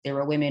there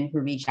were women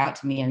who reached out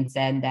to me and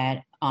said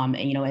that,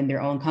 in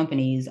their own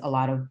companies, a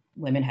lot of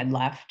women had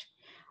left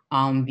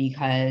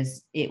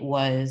because it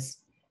was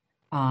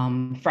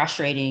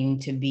frustrating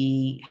to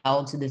be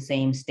held to the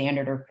same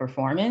standard of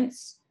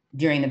performance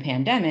during the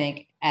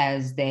pandemic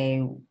as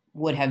they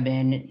would have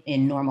been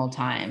in normal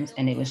times.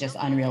 And it was just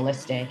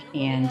unrealistic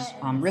and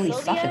really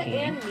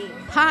suffocating.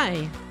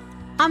 Hi,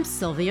 I'm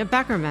Sylvia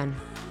Beckerman.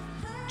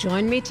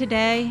 Join me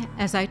today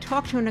as I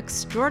talk to an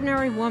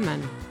extraordinary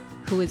woman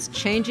who is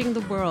changing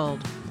the world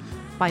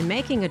by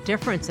making a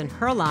difference in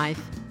her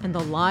life and the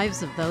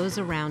lives of those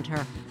around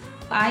her.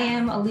 I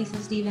am Elisa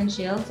Stevens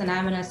Shields, and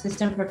I'm an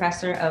assistant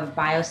professor of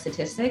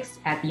biostatistics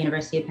at the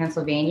University of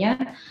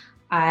Pennsylvania.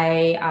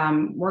 I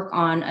work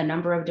on a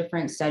number of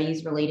different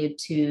studies related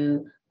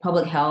to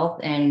public health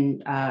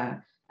and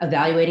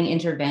evaluating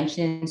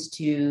interventions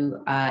to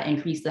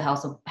increase the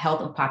health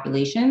of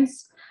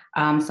populations.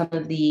 Some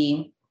of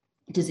the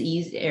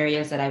disease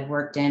areas that I've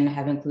worked in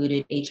have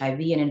included HIV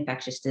and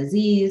infectious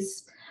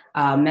disease,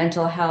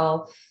 mental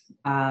health,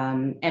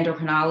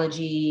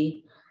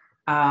 endocrinology.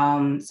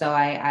 So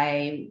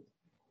I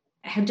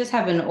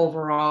have an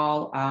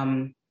overall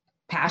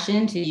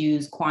passion to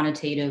use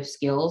quantitative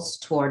skills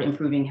toward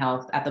improving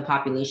health at the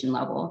population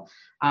level,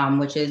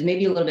 which is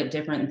maybe a little bit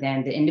different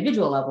than the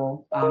individual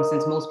level,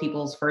 since most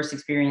people's first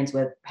experience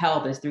with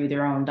health is through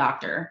their own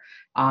doctor.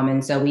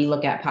 And so we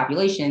look at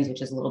populations,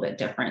 which is a little bit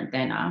different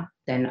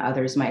than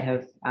others might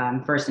have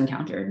first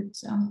encountered.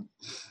 So,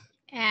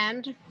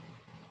 and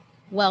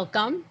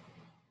welcome.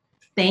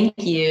 Thank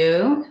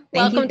you.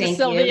 Welcome to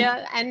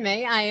Sylvia and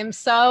me. I am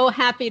so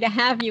happy to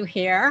have you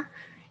here.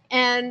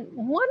 And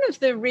one of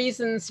the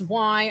reasons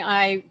why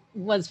I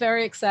was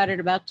very excited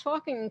about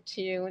talking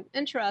to you and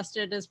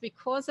interested is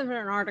because of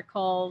an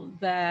article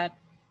that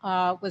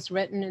was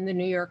written in the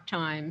New York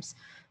Times.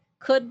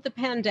 Could the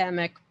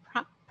pandemic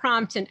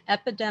prompt an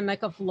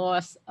epidemic of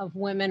loss of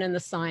women in the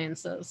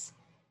sciences?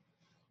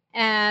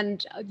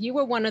 And you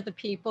were one of the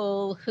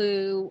people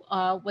who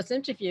was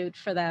interviewed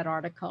for that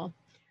article.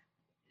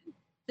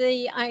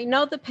 I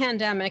know the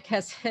pandemic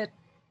has hit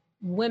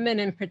women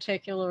in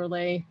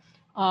particularly,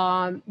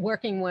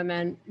 working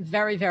women,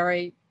 very,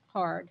 very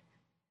hard,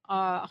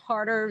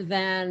 harder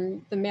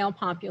than the male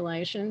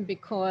population,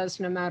 because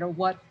no matter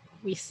what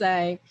we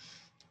say,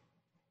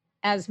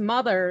 as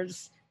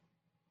mothers,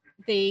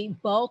 the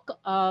bulk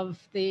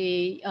of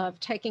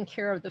taking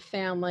care of the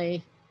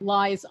family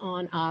lies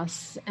on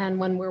us. And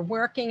when we're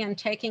working and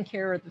taking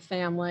care of the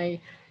family,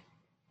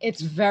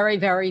 it's very,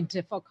 very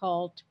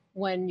difficult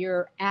when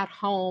you're at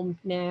home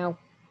now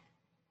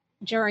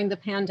during the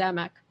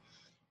pandemic.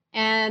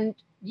 And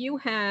you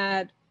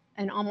had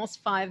an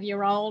almost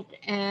 5-year-old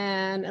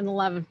and an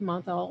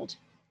 11-month-old.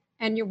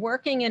 And you're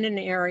working in an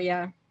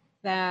area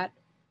that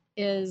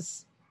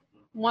is,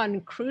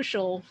 one,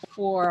 crucial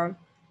for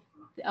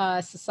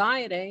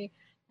society,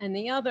 and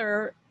the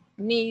other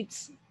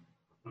needs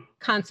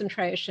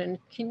concentration.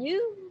 Can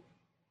you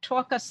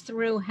talk us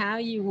through how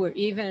you were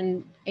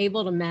even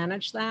able to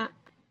manage that?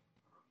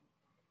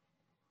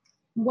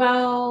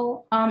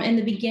 Well, in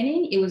the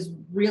beginning, it was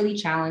really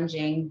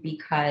challenging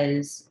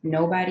because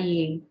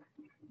nobody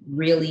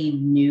really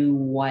knew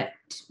what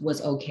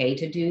was okay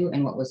to do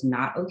and what was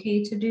not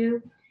okay to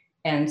do.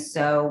 And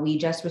so we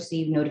just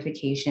received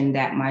notification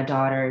that my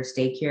daughter's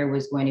daycare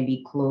was going to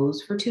be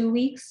closed for 2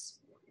 weeks,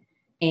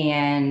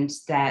 and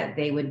that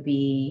they would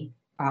be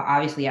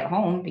obviously at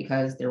home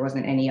because there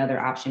wasn't any other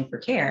option for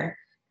care.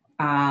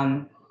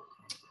 And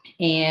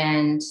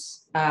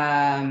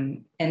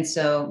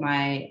so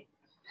my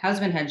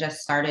husband had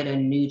just started a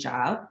new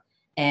job,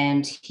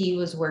 and he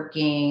was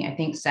working, I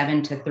think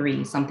 7 to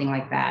 3, something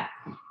like that.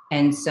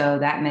 And so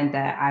that meant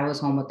that I was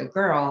home with the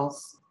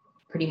girls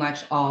pretty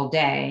much all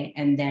day,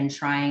 and then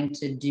trying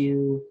to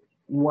do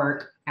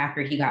work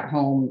after he got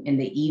home in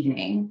the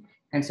evening.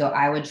 And so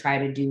I would try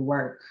to do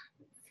work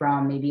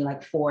from maybe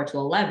like 4 to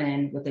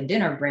 11 with a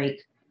dinner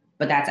break,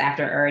 but that's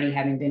after already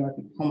having been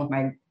home with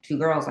my 2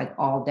 girls like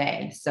all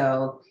day.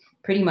 So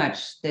pretty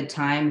much the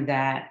time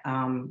that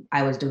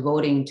I was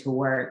devoting to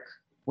work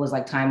was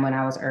like time when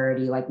I was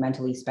already like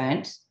mentally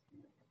spent.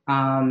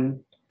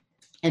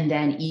 And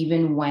then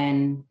even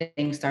when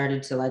things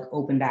started to like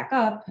open back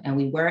up and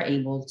we were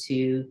able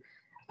to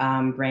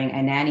bring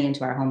a nanny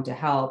into our home to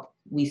help,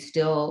 we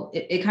still,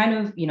 it kind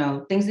of,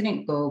 things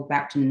didn't go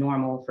back to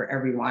normal for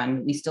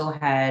everyone. We still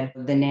had,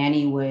 the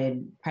nanny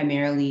would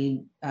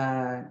primarily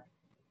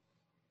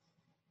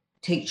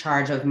take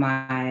charge of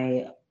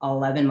my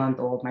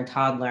 11-month-old, my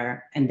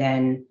toddler. And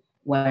then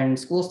when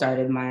school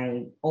started,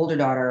 my older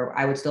daughter,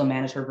 I would still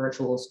manage her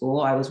virtual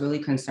school. I was really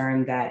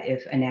concerned that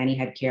if a nanny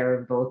had care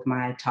of both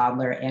my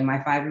toddler and my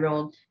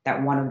 5-year-old,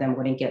 that one of them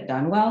wouldn't get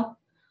done well,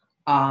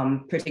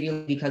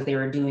 particularly because they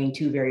were doing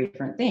 2 very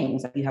different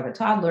things. Like you have a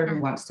toddler who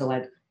wants to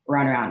like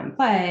run around and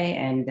play,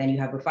 and then you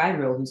have a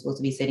 5-year-old who's supposed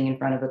to be sitting in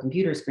front of a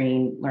computer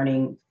screen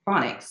learning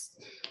phonics.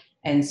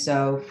 And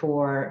so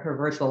for her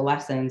virtual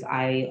lessons,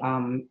 I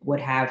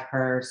would have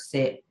her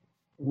sit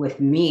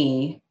with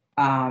me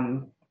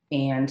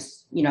and,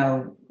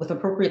 with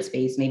appropriate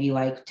space, maybe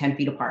like 10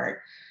 feet apart.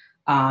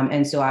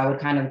 And so I would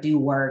kind of do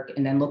work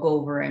and then look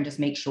over and just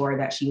make sure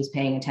that she was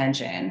paying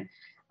attention.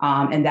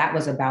 And that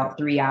was about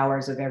 3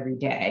 hours of every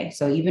day.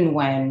 So even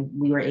when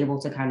we were able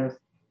to kind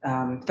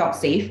of felt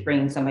safe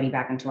bringing somebody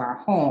back into our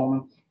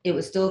home, it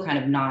was still kind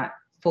of not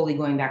fully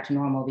going back to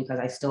normal because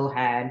I still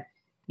had,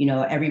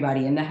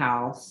 everybody in the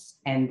house,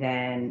 and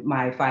then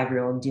my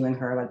 5-year-old doing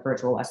her like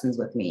virtual lessons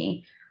with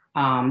me.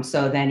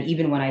 So then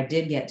even when I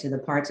did get to the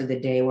parts of the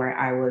day where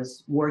I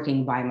was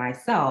working by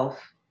myself,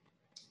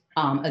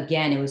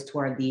 again, it was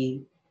toward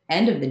the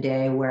end of the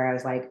day where I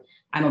was like,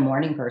 I'm a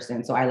morning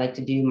person. So I like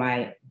to do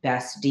my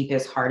best,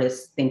 deepest,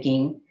 hardest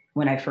thinking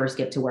when I first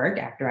get to work.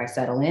 After I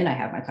settle in, I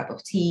have my cup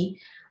of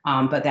tea.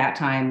 But that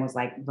time was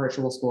like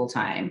virtual school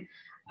time.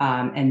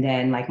 And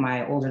then like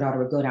my older daughter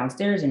would go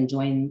downstairs and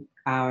join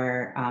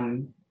our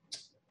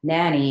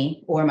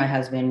nanny or my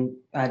husband,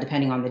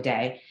 depending on the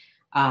day.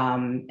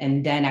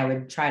 And then I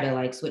would try to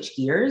like switch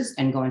gears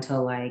and go into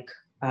like,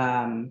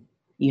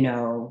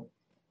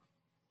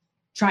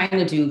 trying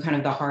to do kind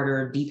of the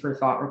harder, deeper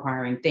thought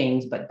requiring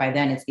things, but by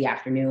then it's the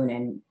afternoon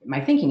and my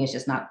thinking is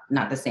just not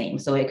the same.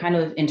 So it kind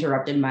of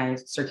interrupted my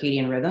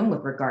circadian rhythm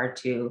with regard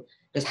to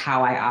just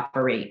how I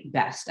operate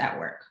best at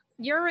work.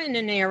 You're in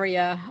an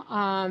area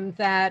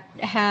that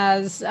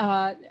has,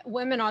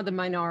 women are the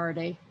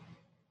minority.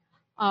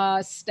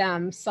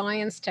 STEM,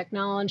 science,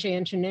 technology,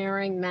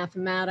 engineering,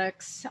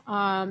 mathematics.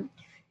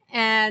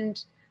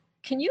 And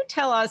can you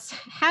tell us,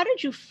 how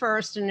did you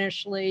first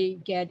initially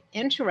get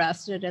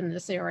interested in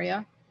this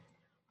area?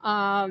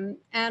 And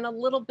a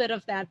little bit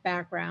of that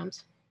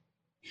background.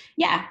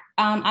 Yeah,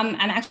 I'm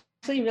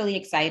actually really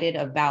excited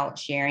about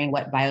sharing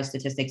what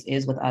biostatistics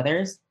is with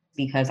others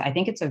because I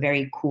think it's a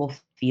very cool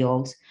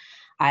field.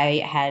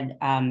 I had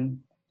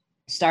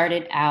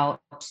started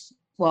out,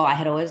 well, I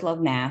had always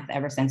loved math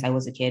ever since I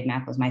was a kid.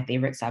 Math was my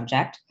favorite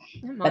subject.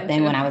 But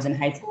then when I was in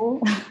high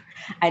school,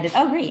 I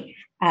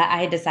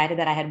had decided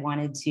that I had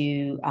wanted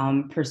to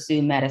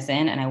pursue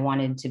medicine and I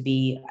wanted to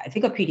be, I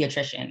think, a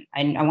pediatrician.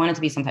 I wanted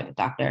to be some type of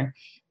doctor.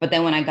 But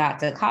then when I got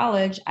to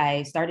college,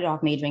 I started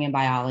off majoring in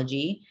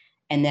biology.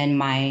 And then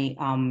my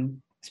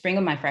spring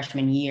of my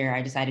freshman year,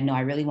 I decided, no,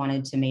 I really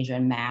wanted to major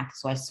in math.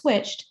 So I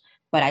switched,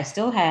 but I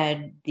still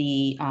had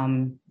the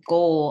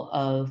goal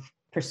of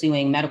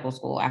pursuing medical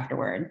school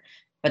afterward.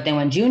 But then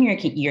when junior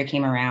year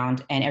came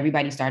around and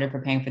everybody started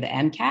preparing for the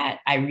MCAT,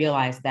 I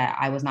realized that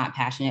I was not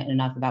passionate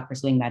enough about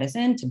pursuing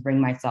medicine to bring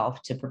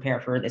myself to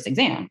prepare for this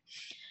exam.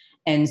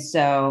 And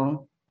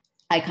so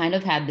I kind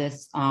of had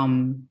this,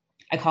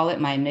 I call it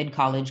my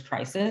mid-college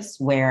crisis,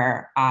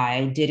 where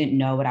I didn't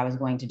know what I was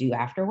going to do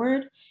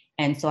afterward.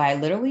 And so I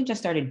literally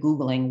just started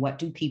Googling, what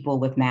do people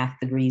with math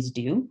degrees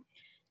do?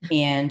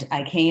 And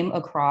I came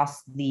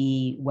across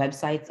the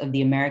websites of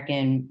the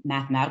American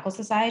Mathematical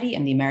Society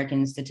and the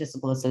American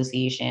Statistical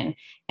Association.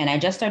 And I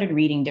just started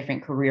reading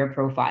different career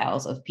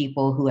profiles of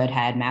people who had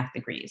had math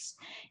degrees.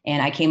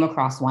 And I came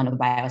across one of a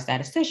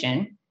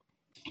biostatistician,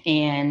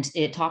 and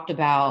it talked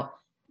about,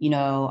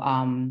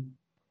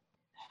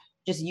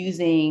 just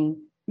using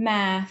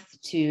math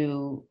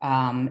to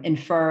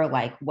infer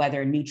like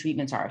whether new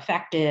treatments are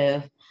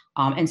effective,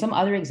 and some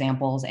other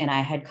examples. And I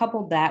had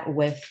coupled that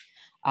with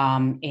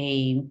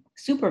a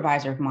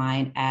supervisor of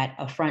mine at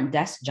a front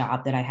desk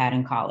job that I had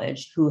in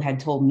college who had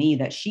told me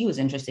that she was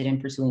interested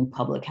in pursuing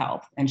public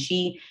health. And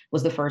she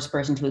was the first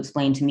person to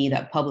explain to me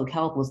that public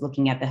health was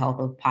looking at the health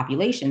of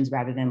populations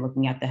rather than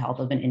looking at the health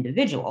of an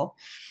individual.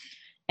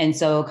 And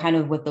so kind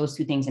of with those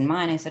two things in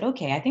mind, I said,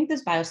 okay, I think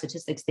this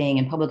biostatistics thing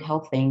and public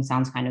health thing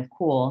sounds kind of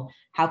cool.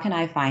 How can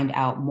I find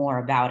out more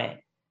about it?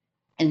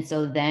 And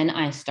so then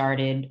I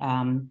started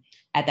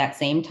at that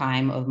same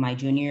time of my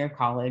junior year of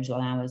college,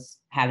 when I was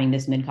having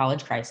this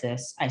mid-college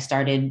crisis, I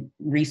started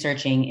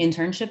researching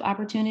internship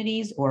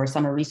opportunities or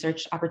summer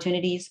research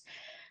opportunities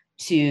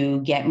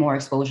to get more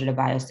exposure to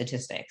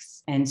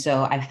biostatistics. And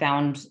so I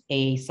found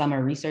a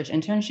summer research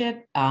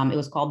internship. It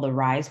was called the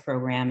RISE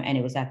program, and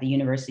it was at the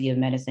University of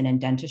Medicine and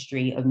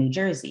Dentistry of New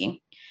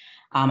Jersey.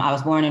 I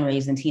was born and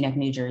raised in Teaneck,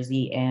 New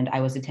Jersey, and I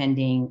was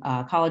attending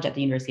college at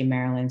the University of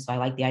Maryland. So I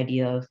liked the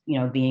idea of,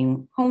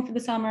 being home for the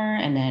summer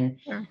and then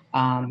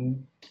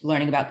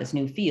learning about this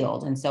new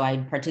field. And so I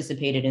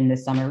participated in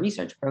this summer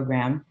research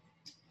program,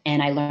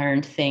 and I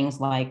learned things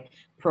like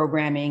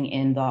programming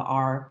in the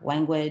R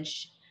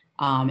language,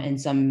 and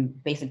some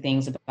basic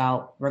things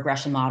about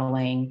regression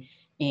modeling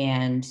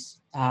and,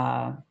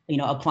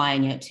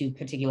 applying it to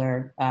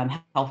particular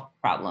health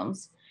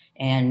problems.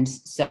 And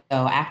so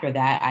after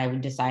that, I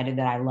decided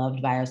that I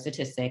loved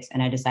biostatistics,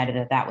 and I decided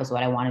that that was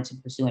what I wanted to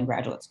pursue in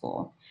graduate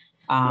school.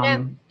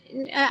 Now,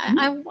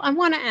 I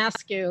want to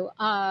ask you,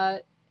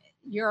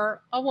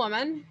 you're a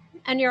woman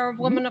and you're a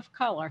woman of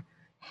color.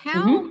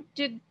 How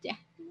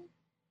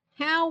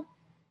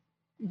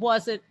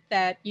was it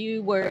that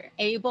you were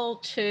able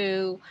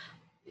to,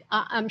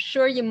 I'm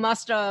sure you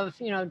must have,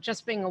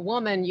 just being a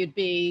woman, you'd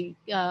be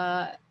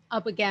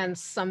up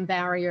against some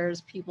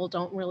barriers. People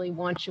don't really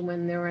want you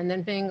in there. And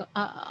then being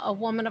a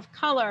woman of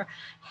color,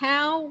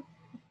 how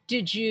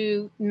did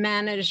you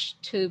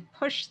manage to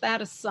push that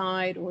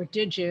aside, or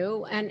did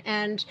you,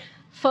 and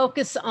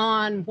focus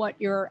on what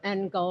your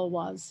end goal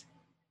was?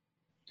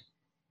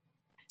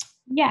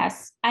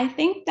 Yes, I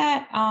think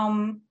that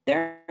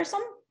there are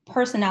some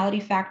personality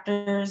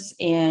factors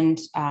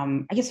and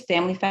I guess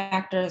family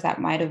factors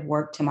that might have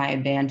worked to my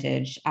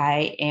advantage.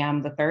 I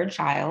am the third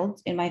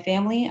child in my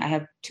family. I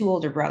have two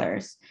older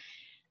brothers.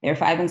 They're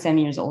 5 and 7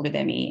 years older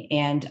than me.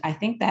 And I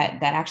think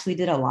that that actually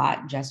did a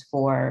lot just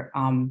for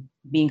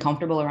being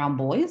comfortable around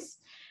boys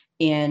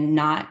and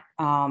not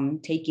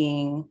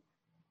taking,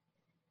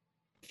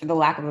 for the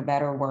lack of a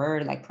better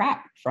word, like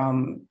crap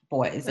from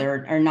boys,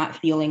 or not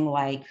feeling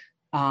like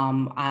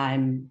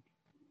I'm,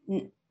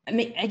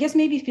 I guess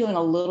maybe feeling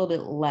a little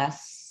bit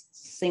less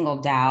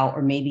singled out,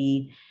 or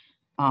maybe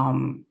a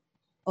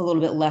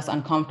little bit less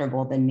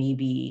uncomfortable than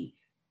maybe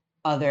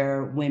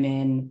other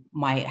women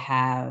might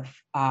have.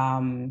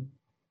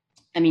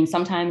 I mean,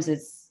 sometimes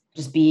it's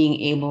just being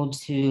able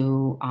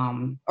to,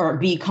 or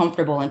be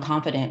comfortable and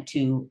confident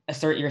to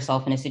assert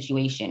yourself in a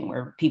situation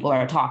where people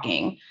are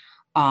talking,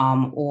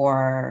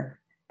 or,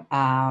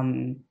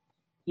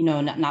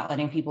 not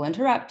letting people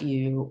interrupt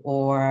you,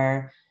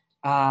 or,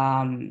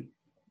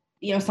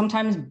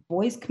 sometimes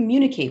boys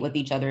communicate with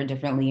each other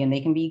differently and they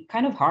can be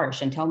kind of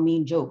harsh and tell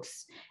mean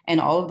jokes.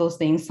 And all of those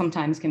things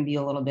sometimes can be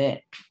a little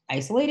bit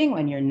isolating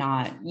when you're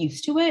not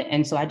used to it.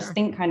 And so I just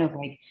think kind of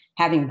like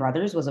having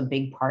brothers was a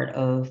big part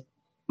of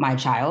my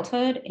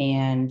childhood.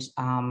 And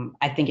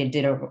I think it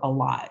did a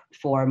lot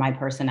for my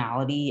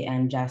personality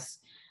and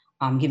just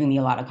giving me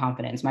a lot of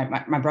confidence.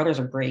 My brothers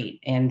are great,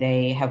 and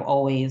they have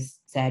always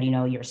said,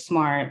 you're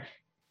smart.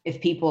 If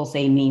people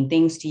say mean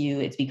things to you,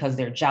 it's because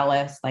they're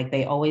jealous. Like,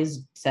 they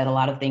always said a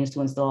lot of things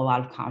to instill a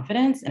lot of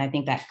confidence. And I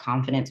think that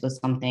confidence was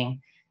something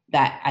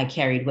that I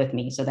carried with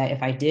me, so that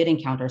if I did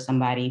encounter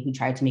somebody who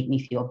tried to make me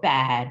feel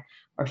bad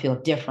or feel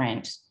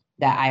different,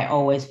 that I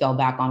always fell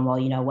back on, well,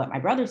 what my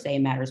brothers say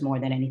matters more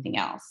than anything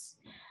else.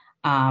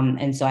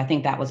 And so I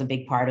think that was a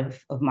big part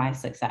of my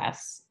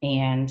success.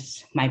 And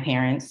my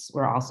parents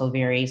were also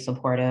very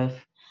supportive.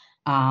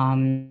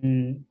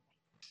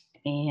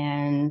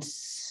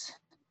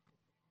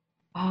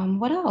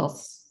 What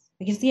else?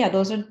 I guess, yeah,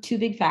 those are two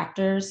big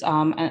factors.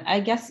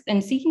 I guess,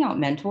 and seeking out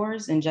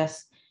mentors and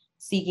just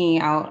seeking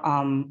out,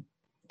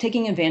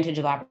 taking advantage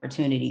of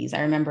opportunities.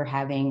 I remember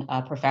having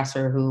a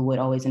professor who would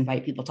always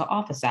invite people to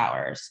office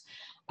hours.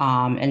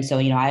 And so,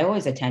 I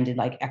always attended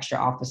like extra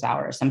office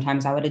hours.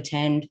 Sometimes I would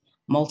attend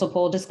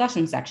multiple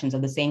discussion sections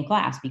of the same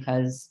class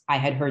because I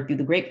had heard through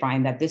the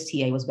grapevine that this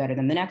TA was better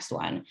than the next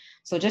one.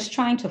 So just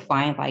trying to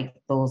find like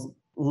those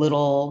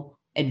little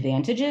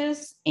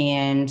advantages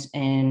and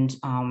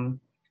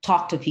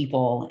talk to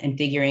people and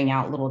figuring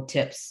out little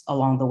tips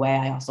along the way,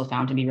 I also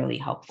found to be really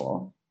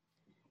helpful.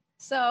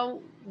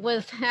 So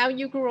with how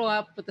you grew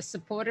up, with the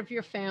support of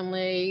your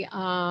family,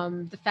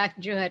 the fact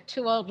that you had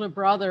two older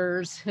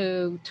brothers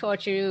who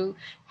taught you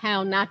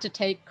how not to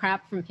take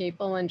crap from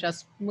people and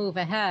just move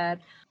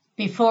ahead.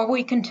 Before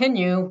we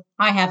continue,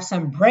 I have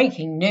some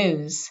breaking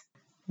news.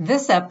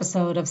 This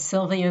episode of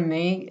Sylvia and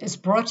Me is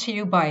brought to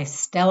you by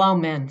Stello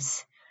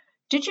Mints.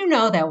 Did you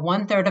know that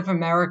 1/3 of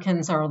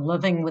Americans are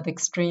living with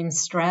extreme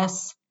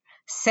stress?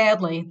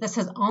 Sadly, this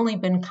has only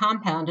been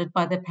compounded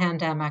by the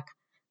pandemic,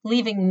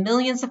 leaving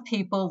millions of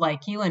people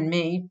like you and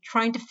me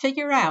trying to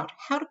figure out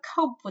how to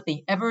cope with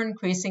the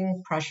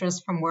ever-increasing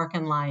pressures from work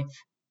and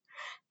life.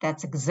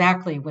 That's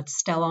exactly what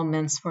Stello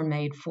Mints were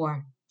made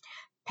for.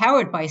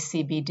 Powered by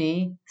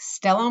CBD,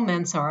 Stello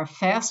Mints are a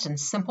fast and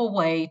simple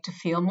way to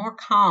feel more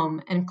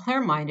calm and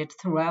clear-minded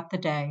throughout the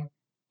day.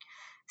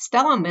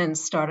 Stello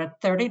Mints start at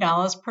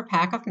 $30 per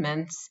pack of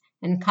mints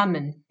and come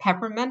in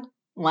peppermint,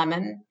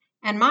 lemon,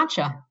 and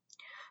matcha.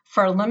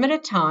 For a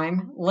limited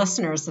time,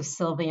 listeners of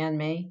Sylvia and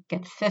Me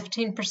get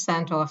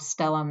 15% off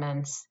Stello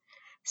Mints.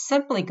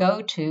 Simply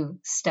go to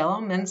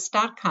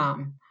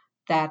stellomints.com.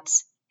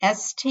 That's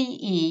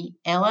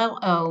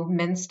STELLO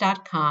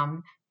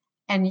mints.com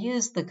and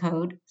use the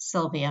code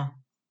Sylvia.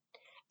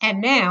 And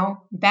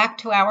now, back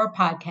to our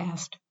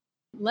podcast.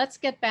 Let's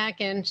get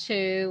back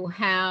into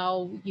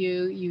how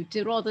you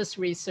did all this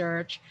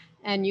research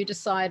and you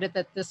decided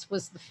that this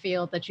was the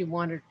field that you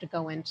wanted to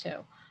go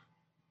into.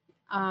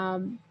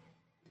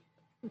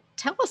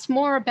 Tell us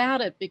more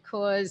about it,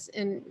 because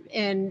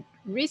in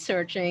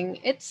researching,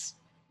 it's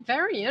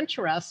very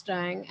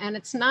interesting, and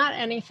it's not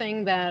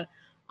anything that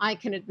I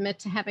can admit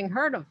to having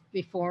heard of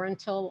before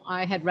until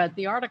I had read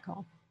the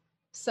article.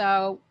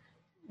 So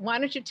why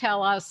don't you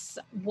tell us,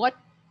 what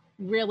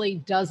really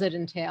does it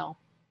entail?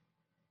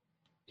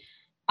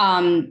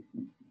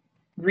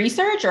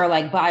 Research, or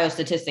like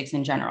biostatistics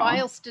in general?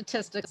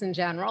 Biostatistics in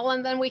general,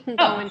 and then we can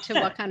go into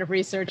what kind of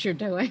research you're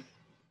doing.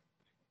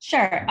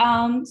 Sure.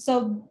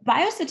 So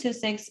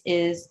biostatistics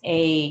is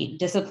a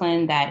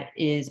discipline that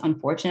is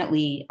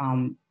unfortunately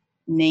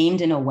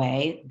named in a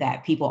way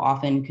that people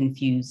often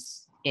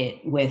confuse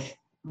it with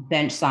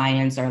bench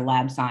science or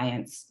lab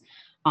science.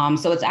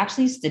 So it's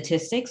actually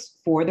statistics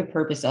for the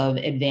purpose of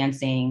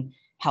advancing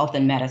health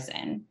and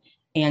medicine.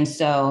 And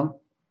so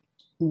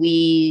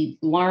we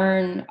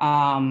learn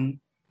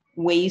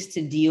ways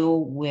to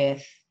deal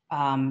with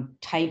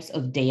types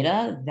of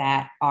data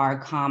that are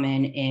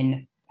common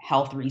in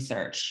health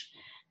research.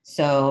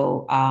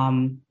 So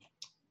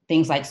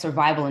things like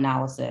survival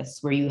analysis,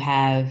 where you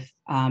have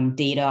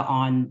data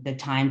on the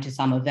time to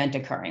some event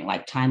occurring,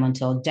 like time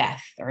until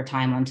death or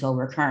time until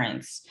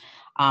recurrence.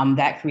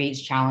 That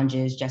creates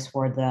challenges just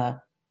for the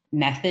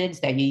methods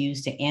that you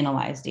use to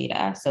analyze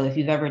data. So if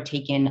you've ever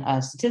taken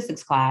a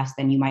statistics class,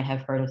 then you might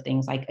have heard of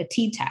things like a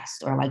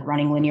t-test or like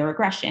running linear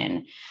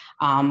regression.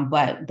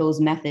 But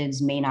those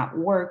methods may not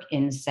work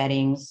in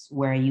settings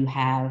where you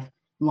have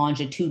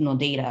longitudinal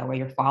data, where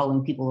you're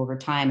following people over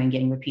time and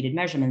getting repeated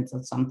measurements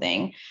of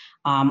something,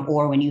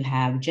 or when you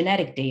have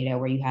genetic data,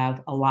 where you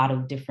have a lot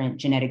of different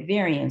genetic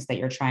variants that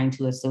you're trying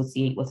to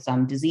associate with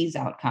some disease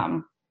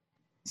outcome.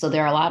 So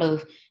there are a lot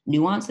of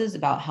nuances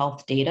about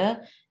health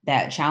data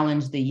that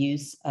challenge the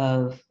use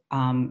of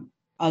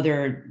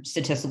other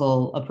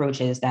statistical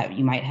approaches that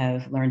you might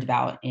have learned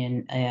about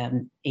in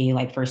a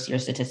like first year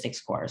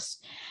statistics course.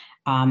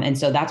 And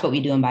so that's what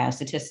we do in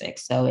biostatistics.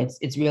 So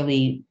it's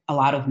really a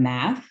lot of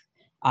math,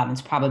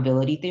 it's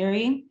probability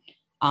theory,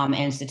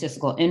 and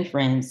statistical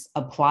inference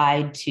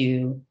applied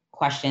to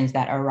questions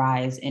that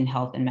arise in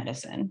health and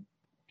medicine.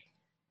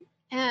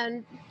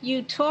 And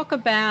you talk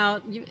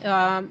about,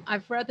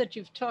 I've read that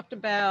you've talked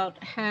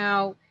about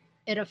how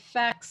it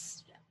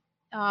affects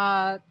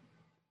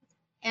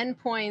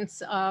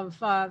endpoints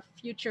of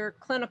future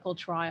clinical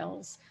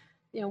trials.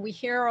 You know, we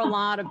hear a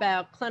lot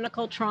about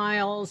clinical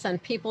trials,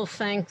 and people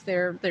think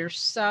they're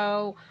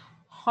so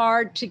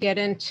hard to get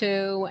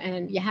into,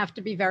 and you have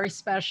to be very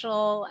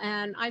special.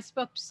 And I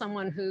spoke to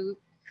someone who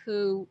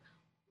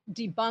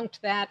debunked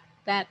that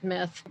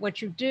myth.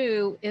 What you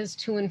do is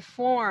to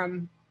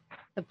inform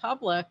the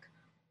public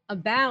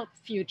about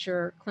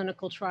future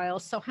clinical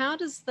trials. So how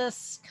does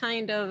this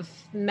kind of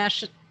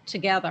mesh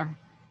together?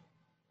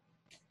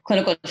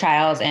 Clinical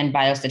trials and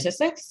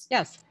biostatistics?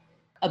 Yes.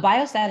 A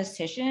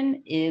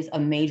biostatistician is a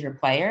major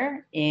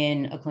player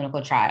in a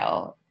clinical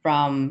trial,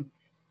 from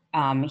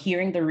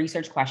hearing the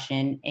research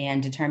question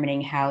and determining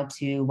how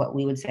to, what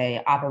we would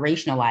say,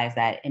 operationalize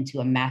that into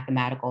a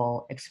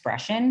mathematical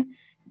expression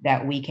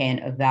that we can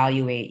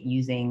evaluate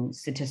using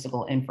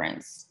statistical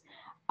inference.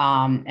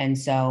 And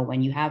so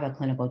when you have a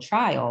clinical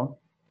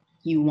trial,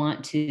 you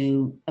want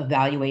to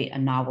evaluate a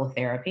novel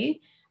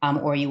therapy,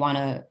 or you want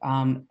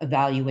to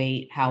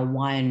evaluate how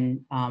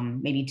one,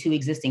 maybe two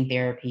existing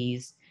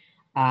therapies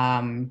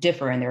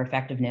differ in their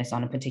effectiveness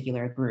on a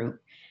particular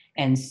group.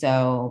 And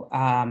so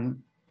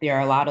there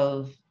are a lot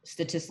of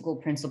statistical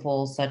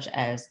principles such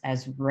as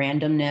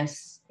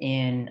randomness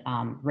in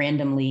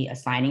randomly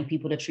assigning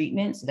people to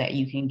treatment so that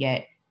you can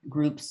get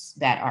groups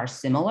that are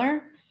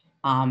similar,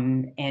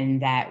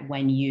 and that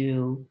when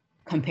you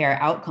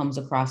compare outcomes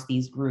across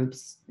these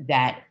groups,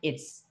 that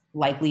it's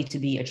likely to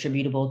be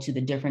attributable to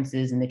the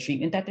differences in the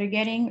treatment that they're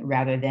getting,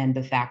 rather than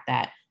the fact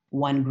that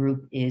one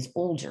group is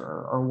older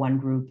or one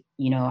group,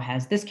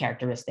 has this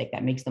characteristic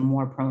that makes them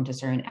more prone to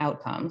certain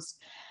outcomes.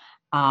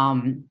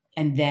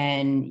 And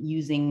then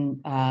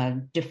using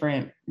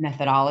different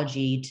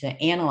methodology to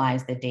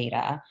analyze the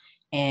data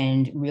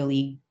and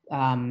really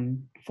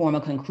form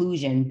a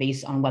conclusion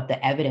based on what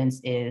the evidence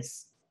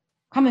is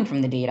coming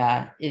from the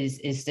data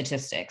is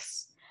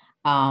statistics.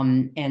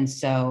 And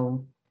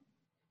so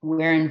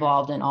we're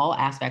involved in all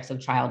aspects of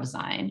trial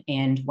design.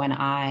 And when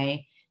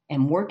I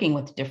am working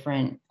with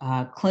different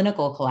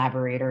clinical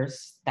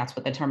collaborators, that's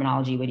what the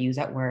terminology would use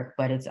at work,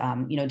 but it's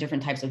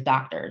different types of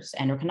doctors,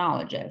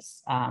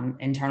 endocrinologists,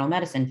 internal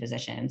medicine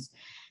physicians.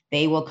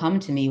 They will come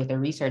to me with a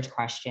research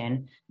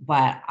question,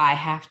 but I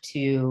have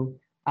to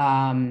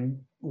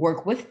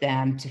work with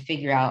them to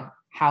figure out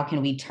how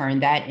can we turn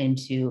that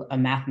into a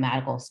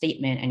mathematical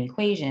statement and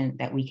equation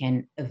that we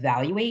can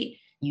evaluate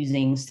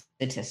using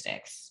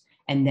statistics,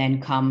 and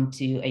then come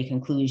to a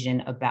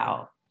conclusion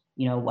about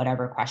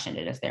whatever question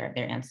it is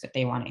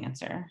they want to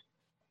answer.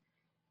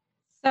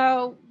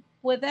 So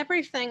with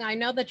everything, I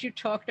know that you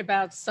talked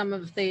about some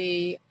of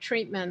the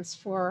treatments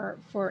for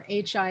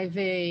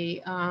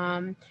HIV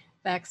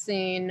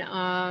vaccine,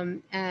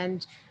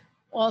 and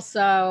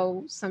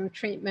also some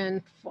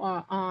treatment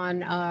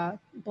on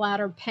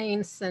bladder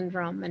pain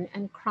syndrome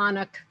and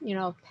chronic,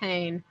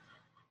 pain.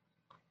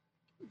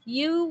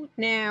 You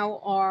now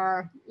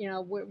are,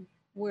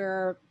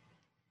 we're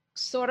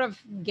sort of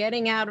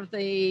getting out of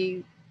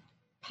the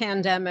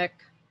pandemic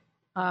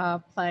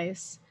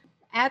place.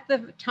 At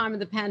the time of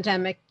the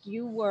pandemic,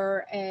 you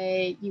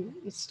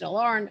still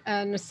are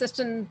an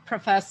assistant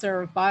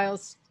professor of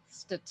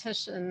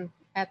biostatistician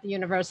at the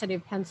University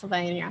of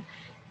Pennsylvania.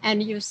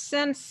 And you've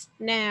since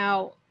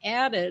now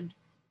added,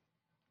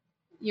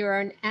 you're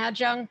an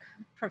adjunct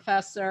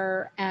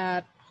professor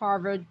at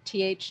Harvard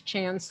T.H.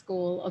 Chan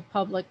School of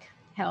Public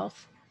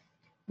Health,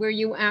 where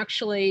you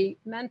actually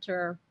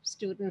mentor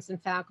students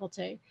and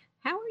faculty.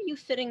 How are you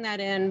fitting that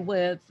in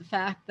with the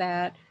fact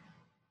that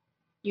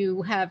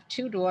you have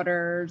two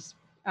daughters,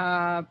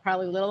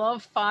 probably a little over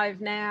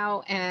 5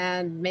 now,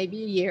 and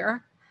maybe a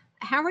year?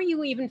 How are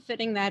you even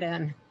fitting that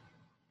in?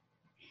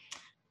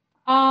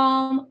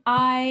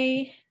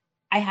 I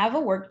have a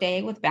work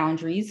day with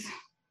boundaries.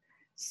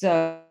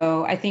 So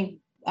I think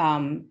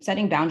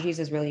setting boundaries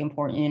is really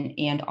important,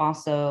 and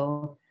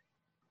also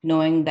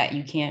knowing that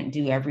you can't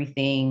do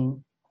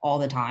everything all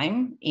the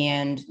time.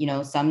 And,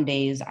 some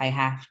days I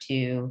have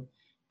to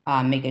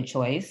make a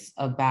choice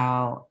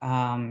about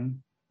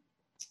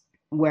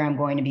where I'm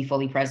going to be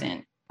fully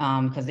present.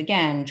 Because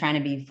again, trying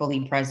to be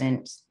fully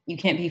present, you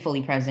can't be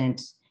fully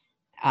present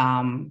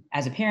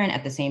as a parent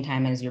at the same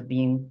time as you're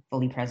being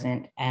fully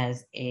present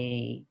as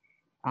a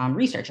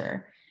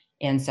researcher.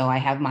 And so I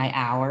have my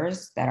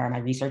hours that are my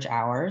research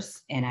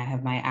hours, and I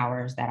have my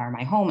hours that are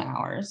my home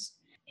hours.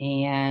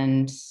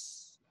 And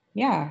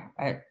yeah,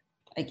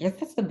 I guess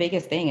that's the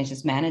biggest thing, is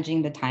just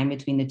managing the time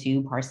between the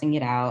two, parsing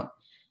it out,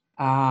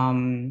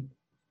 um,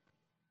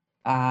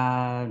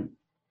 uh,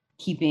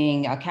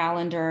 keeping a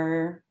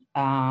calendar.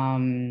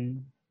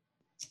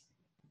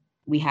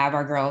 We have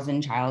our girls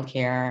in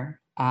childcare.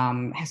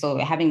 So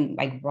having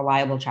like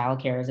reliable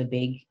childcare is a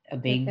big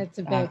It's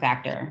a big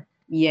factor.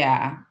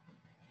 Yeah.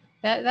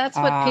 that's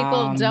what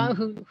people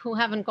don't who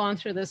haven't gone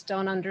through this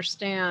don't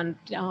understand.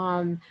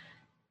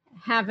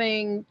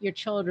 Having your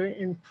children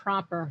in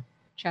proper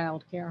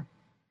childcare.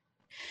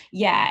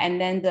 Yeah.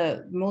 And then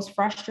the most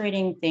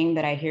frustrating thing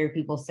that I hear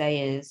people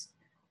say is,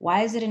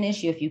 why is it an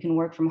issue if you can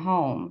work from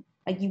home?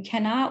 Like, you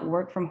cannot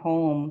work from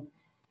home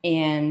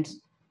and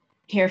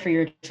care for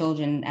your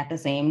children at the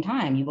same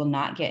time. You will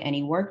not get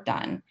any work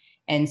done.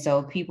 And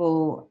so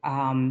people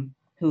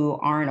who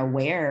aren't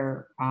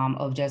aware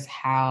of just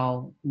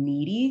how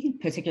needy,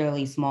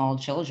 particularly small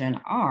children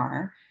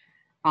are,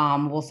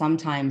 will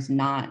sometimes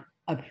not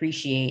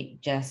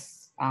appreciate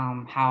just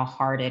how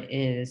hard it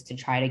is to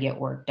try to get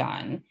work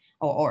done.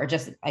 Or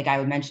just like I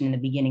would mention in the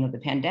beginning of the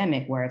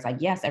pandemic, where it's like,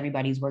 yes,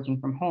 everybody's working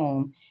from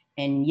home.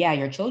 And yeah,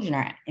 your children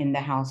are in the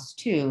house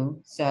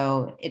too.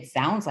 So it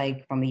sounds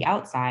like from the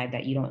outside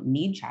that you don't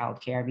need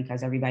childcare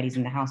because everybody's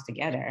in the house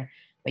together,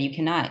 but you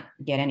cannot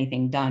get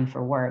anything done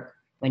for work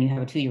when you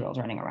have a 2-year-old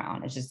running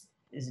around. It just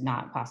is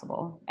not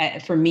possible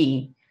for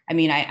me. I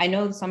mean, I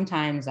know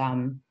sometimes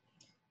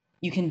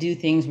you can do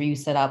things where you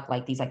set up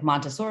like these like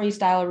Montessori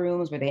style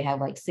rooms where they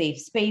have like safe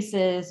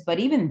spaces, but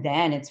even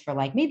then it's for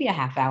like maybe a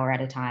half hour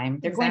at a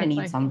time. They're going to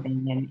need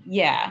something. And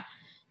yeah,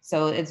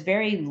 so it's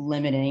very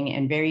limiting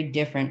and very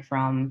different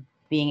from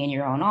being in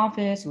your own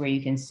office where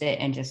you can sit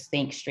and just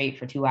think straight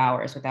for 2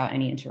 hours without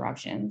any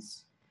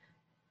interruptions.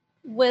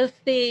 With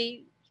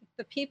the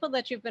people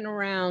that you've been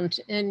around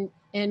in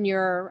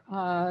your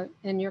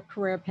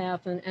career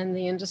path and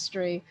the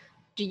industry,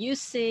 do you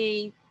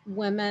see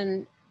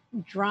women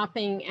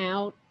dropping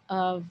out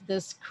of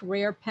this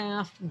career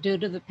path due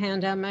to the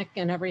pandemic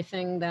and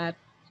everything that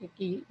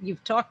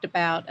you've talked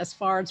about, as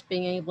far as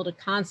being able to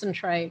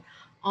concentrate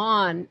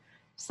on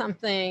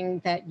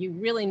something that you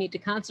really need to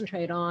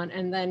concentrate on,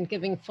 and then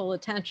giving full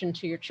attention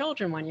to your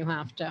children when you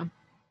have to?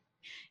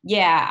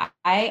 Yeah,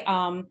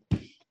 I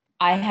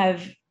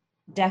have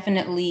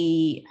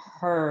definitely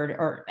heard,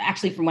 or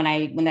actually from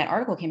when that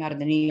article came out of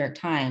the New York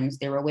Times,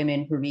 there were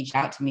women who reached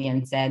out to me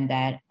and said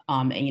that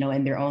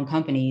in their own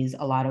companies,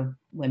 a lot of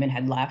women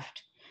had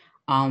left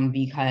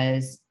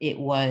because it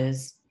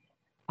was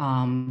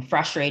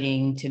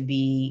frustrating to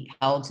be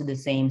held to the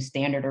same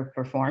standard of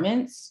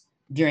performance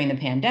during the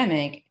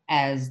pandemic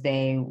as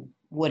they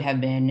would have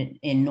been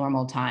in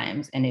normal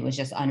times. And it was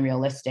just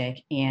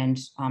unrealistic and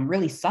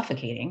really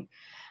suffocating.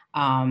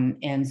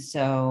 And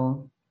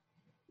so,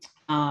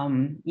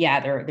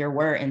 yeah, there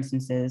were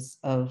instances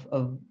of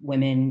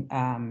women,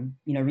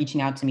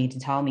 reaching out to me to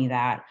tell me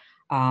that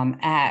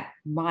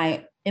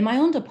in my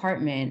own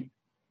department,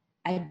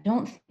 I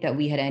don't think that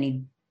we had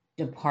any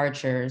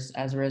departures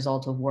as a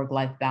result of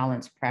work-life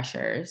balance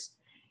pressures.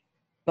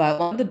 But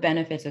one of the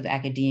benefits of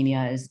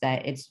academia is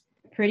that it's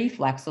pretty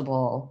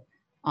flexible.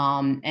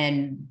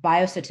 And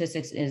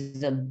biostatistics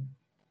is a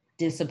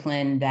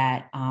discipline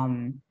that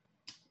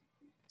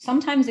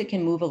sometimes it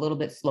can move a little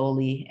bit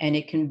slowly, and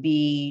it can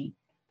be,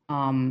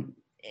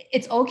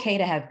 it's okay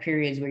to have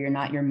periods where you're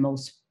not your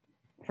most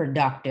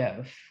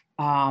productive.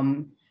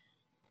 You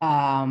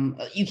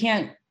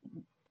can't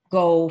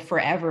go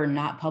forever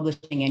not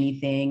publishing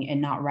anything and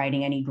not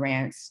writing any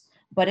grants,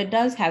 but it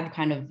does have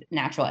kind of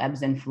natural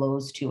ebbs and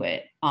flows to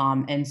it.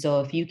 And so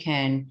if you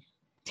can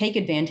take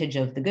advantage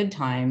of the good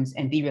times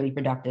and be really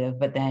productive,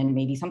 but then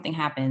maybe something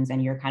happens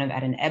and you're kind of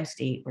at an ebb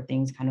state where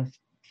things kind of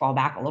fall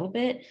back a little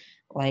bit,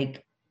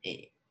 like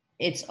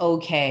it's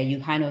okay. You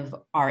kind of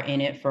are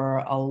in it for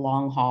a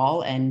long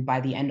haul. And by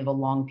the end of a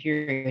long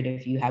period,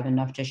 if you have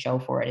enough to show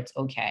for it, it's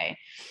okay.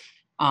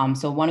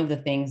 So one of the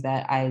things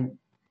that I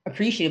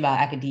appreciate about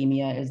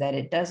academia is that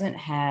it doesn't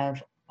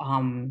have,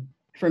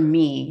 for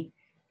me,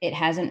 it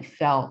hasn't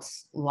felt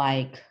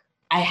like,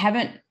 I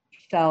haven't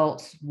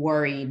felt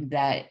worried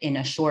that in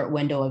a short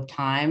window of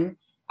time,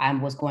 I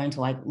was going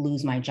to like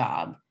lose my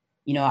job.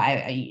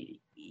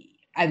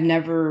 I've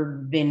never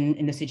been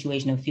in the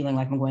situation of feeling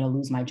like I'm going to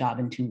lose my job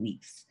in 2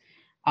 weeks.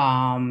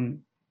 So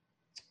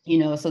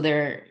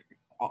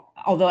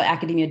although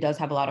academia does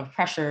have a lot of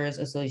pressures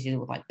associated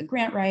with like the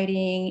grant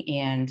writing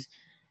and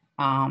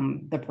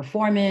the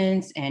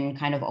performance and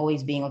kind of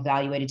always being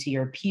evaluated to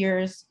your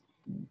peers,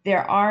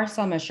 there are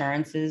some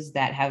assurances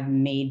that have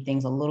made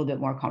things a little bit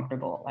more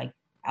comfortable. Like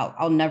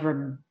I'll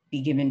never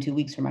be given 2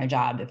 weeks for my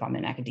job if I'm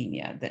in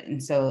academia.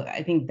 And so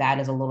I think that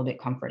is a little bit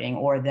comforting,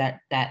 or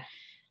that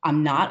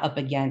I'm not up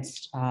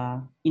against,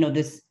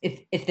 this,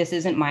 if this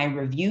isn't my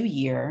review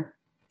year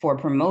for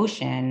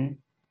promotion,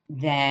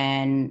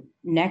 then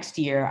next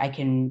year I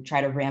can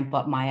try to ramp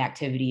up my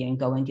activity and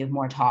go and give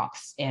more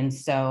talks. And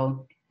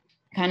so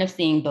kind of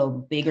seeing the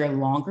bigger,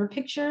 longer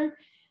picture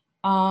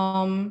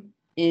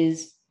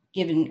has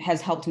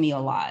helped me a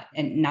lot,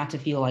 and not to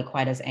feel like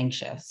quite as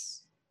anxious.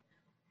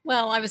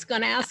 Well, I was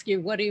going to ask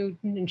you, what do you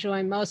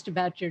enjoy most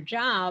about your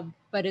job?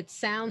 But it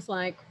sounds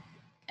like,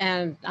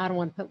 and I don't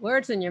want to put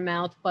words in your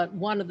mouth, but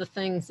one of the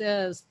things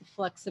is the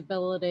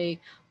flexibility,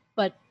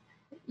 but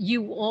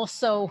you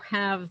also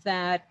have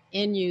that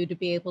in you to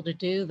be able to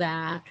do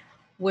that,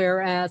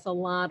 whereas a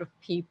lot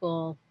of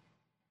people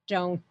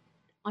don't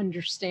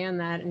understand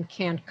that and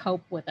can't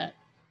cope with it.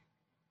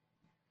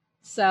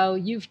 So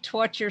you've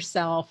taught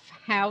yourself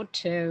how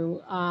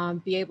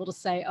to be able to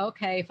say,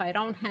 okay, if I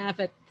don't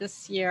have it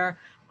this year,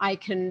 I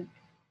can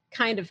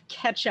kind of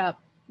catch up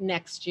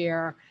next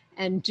year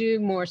and do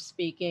more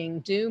speaking,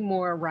 do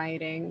more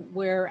writing,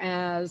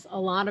 whereas a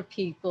lot of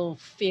people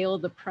feel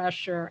the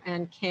pressure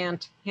and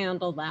can't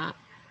handle that.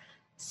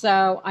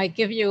 So I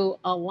give you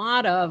a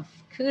lot of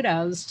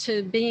kudos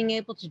to being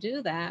able to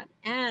do that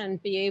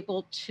and be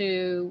able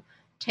to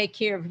take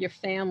care of your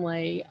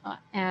family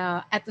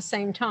at the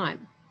same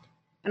time.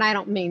 And I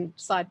don't mean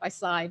side by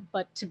side,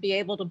 but to be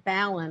able to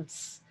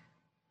balance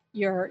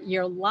your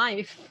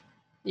life,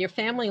 your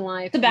family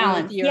life. The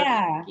balance,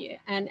 yeah.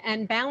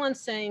 And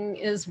balancing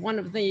is one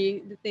of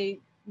the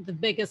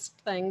biggest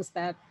things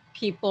that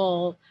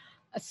people,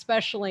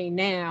 especially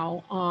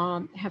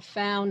now, have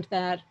found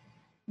that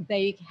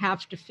they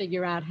have to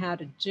figure out how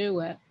to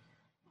do it.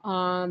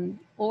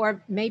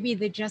 Or maybe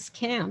they just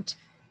can't.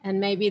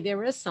 And maybe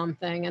there is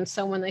something. And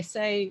so when they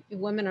say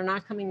women are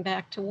not coming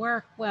back to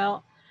work,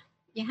 well,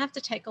 you have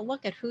to take a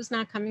look at who's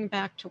not coming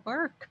back to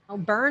work.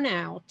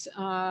 Burnout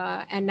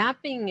and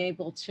not being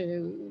able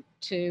to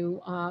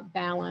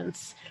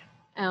balance.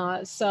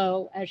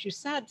 So as you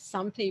said,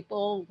 some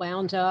people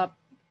wound up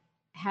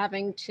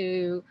having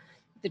to,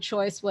 the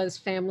choice was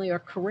family or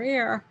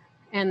career,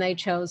 and they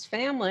chose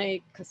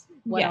family because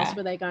what else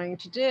were they going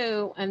to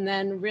do? And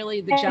then really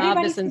the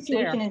job isn't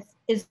there.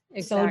 Is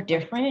exactly. So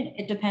different.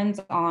 It depends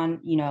on,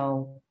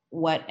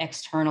 what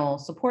external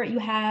support you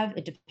have.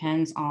 It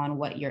depends on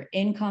what your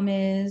income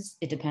is.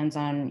 It depends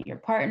on your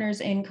partner's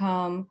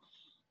income.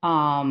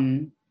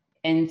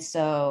 And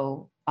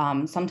so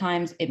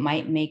sometimes it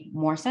might make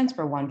more sense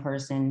for one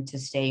person to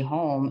stay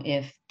home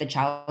if the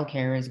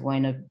childcare is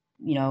going to,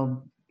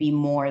 be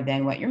more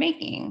than what you're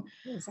making.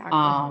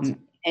 Exactly.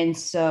 And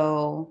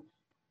so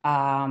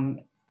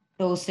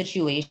those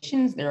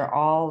situations, they're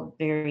all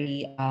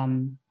very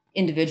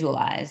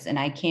individualized. And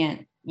I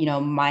can't,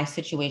 my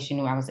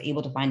situation where I was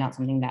able to find out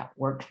something that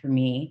worked for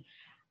me.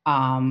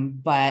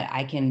 But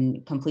I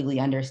can completely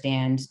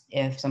understand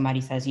if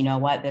somebody says, you know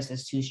what, this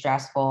is too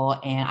stressful,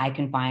 and I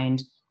can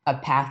find a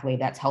pathway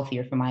that's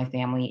healthier for my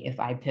family if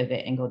I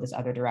pivot and go this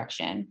other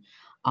direction.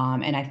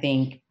 And I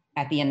think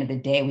at the end of the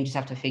day, we just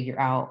have to figure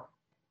out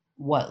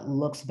what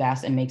looks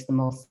best and makes the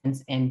most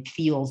sense and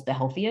feels the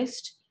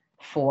healthiest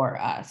for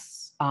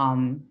us.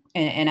 And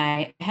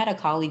I had a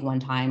colleague one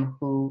time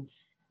who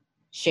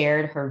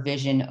shared her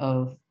vision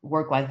of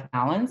work-life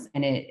balance,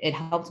 and it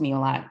helped me a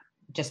lot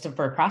just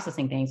for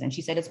processing things. And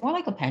she said, it's more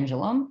like a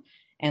pendulum.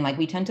 And like,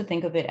 we tend to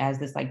think of it as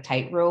this like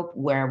tightrope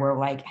where we're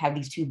like, have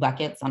these two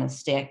buckets on a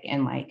stick.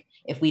 And like,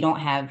 if we don't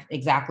have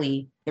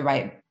exactly the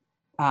right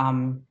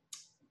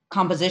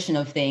composition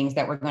of things,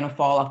 that we're going to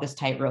fall off this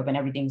tightrope and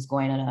everything's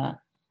going to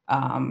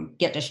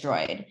get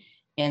destroyed.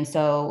 And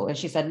so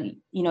she said,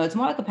 it's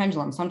more like a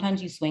pendulum.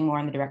 Sometimes you swing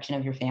more in the direction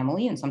of your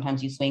family, and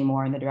sometimes you swing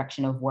more in the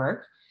direction of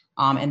work.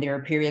 And there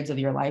are periods of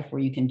your life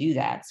where you can do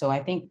that. So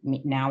I think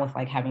now with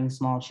like having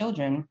small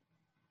children,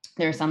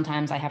 there are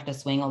sometimes I have to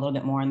swing a little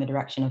bit more in the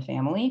direction of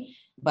family.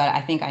 But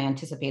I think I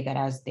anticipate that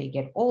as they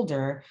get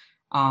older,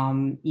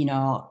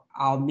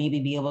 I'll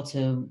maybe be able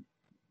to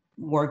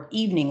work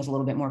evenings a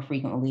little bit more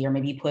frequently, or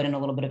maybe put in a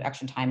little bit of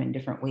extra time in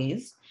different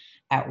ways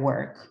at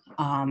work.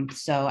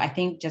 So I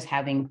think just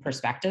having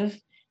perspective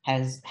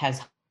has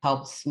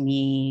helped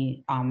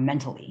me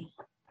mentally.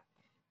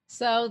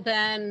 So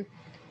then,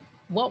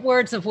 what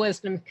words of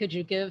wisdom could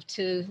you give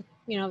to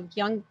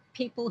young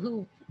people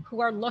who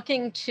are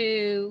looking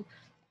to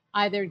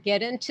either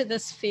get into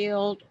this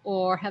field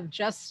or have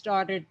just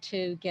started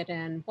to get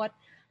in? What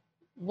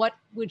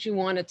would you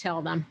want to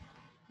tell them?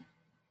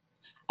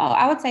 Oh,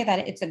 I would say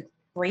that it's a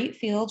great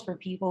field for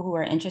people who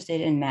are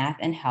interested in math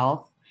and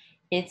health.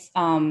 It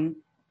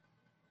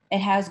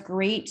has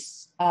great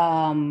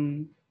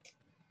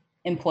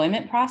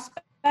employment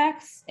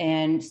prospects,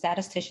 and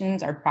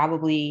statisticians are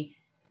probably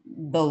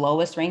the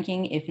lowest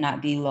ranking, if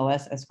not the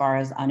lowest, as far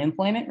as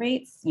unemployment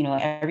rates.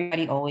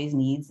 Everybody always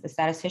needs a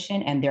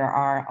statistician, and there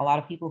are a lot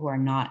of people who are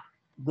not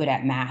good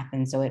at math.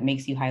 And so it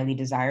makes you highly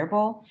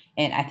desirable.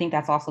 And I think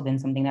that's also been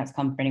something that's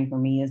comforting for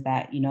me, is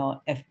that,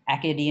 if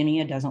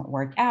academia doesn't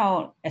work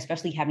out,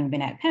 especially having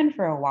been at Penn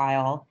for a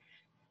while,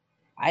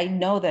 I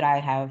know that I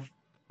have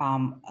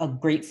a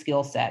great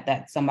skill set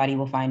that somebody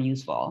will find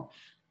useful.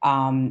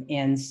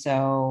 And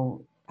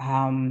so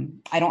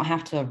I don't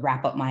have to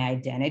wrap up my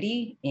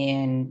identity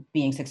in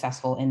being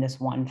successful in this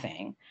one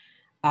thing.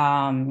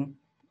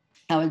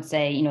 I would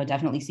say,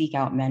 definitely seek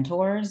out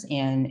mentors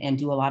and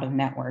do a lot of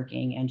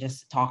networking and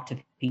just talk to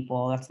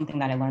people. That's something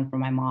that I learned from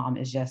my mom,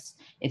 is just,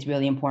 it's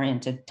really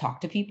important to talk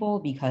to people,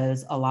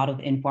 because a lot of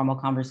informal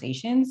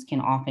conversations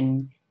can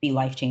often be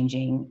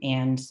life-changing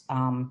and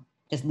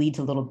just lead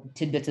to little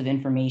tidbits of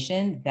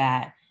information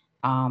that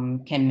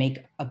can make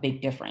a big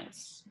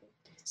difference.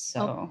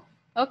 So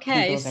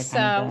okay,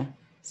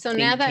 so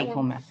now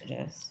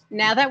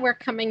that we're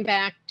coming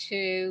back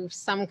to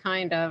some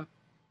kind of,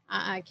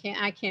 I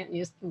can't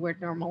use the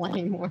word normal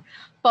anymore,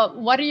 but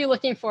what are you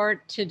looking forward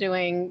to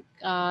doing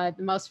the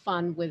most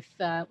fun with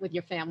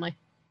your family?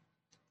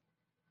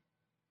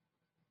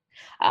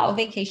 Oh,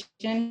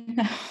 vacation.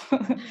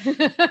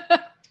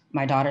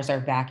 My daughters are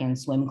back in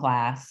swim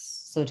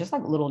class, so just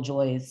like little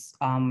joys,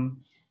 and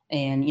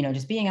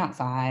just being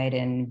outside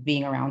and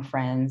being around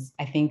friends.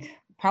 I think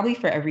probably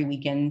for every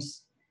weekend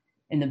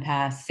in the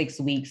past 6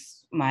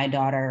 weeks, my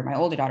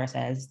older daughter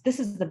says,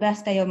 "This is the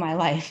best day of my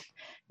life,"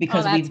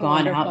 because we've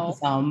gone out to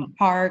some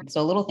park.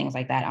 So little things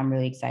like that I'm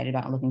really excited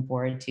about and looking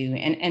forward to.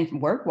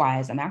 And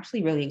work-wise, I'm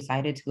actually really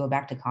excited to go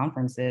back to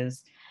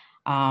conferences.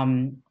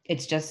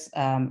 It's just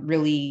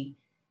really,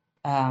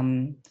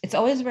 it's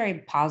always a very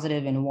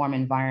positive and warm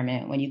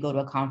environment when you go to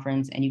a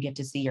conference and you get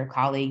to see your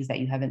colleagues that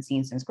you haven't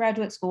seen since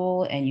graduate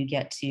school, and you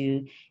get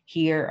to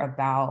hear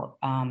about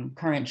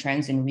current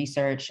trends in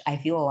research. I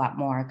feel a lot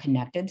more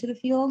connected to the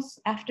fields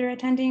after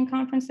attending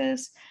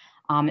conferences.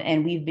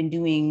 And we've been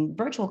doing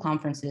virtual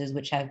conferences,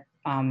 which have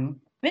been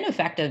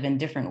effective in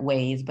different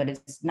ways, but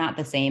it's not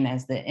the same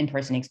as the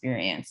in-person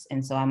experience.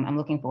 And so I'm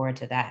looking forward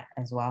to that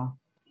as well.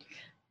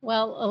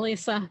 Well,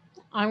 Elisa,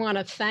 I want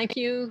to thank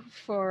you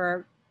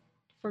for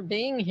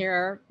being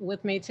here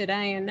with me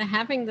today and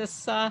having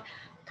this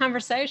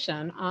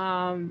conversation.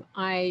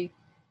 I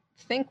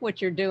think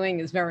what you're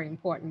doing is very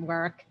important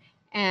work,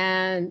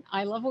 and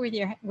I love where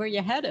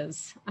your head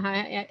is.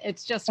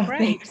 It's just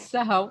great.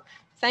 So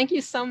thank you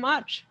so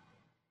much.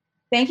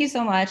 Thank you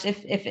so much.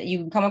 If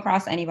you come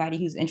across anybody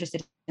who's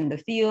interested in the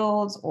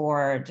fields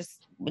or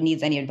just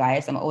needs any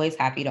advice, I'm always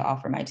happy to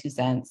offer my 2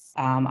 cents.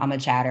 I'm a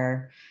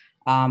chatter.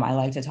 I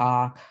like to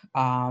talk.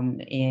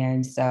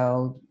 And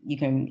so you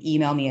can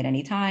email me at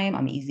any time.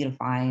 I'm easy to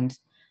find.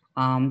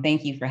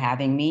 Thank you for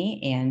having me.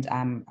 And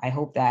I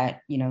hope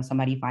that,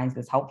 somebody finds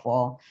this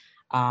helpful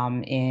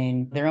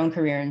in their own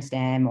career in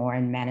STEM or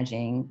in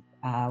managing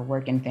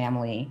work and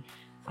family.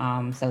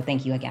 So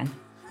thank you again.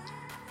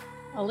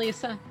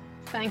 Elisa,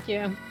 thank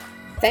you.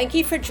 Thank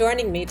you for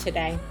joining me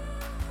today.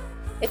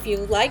 If you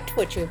liked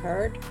what you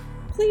heard,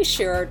 please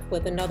share it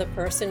with another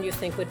person you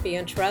think would be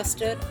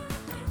interested.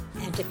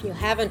 And if you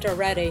haven't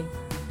already,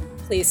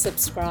 please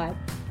subscribe.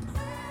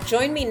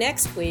 Join me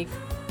next week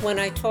when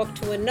I talk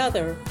to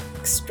another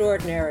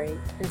extraordinary,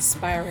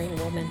 inspiring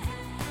woman.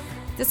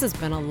 This has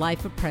been a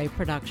Life of Prey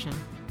production.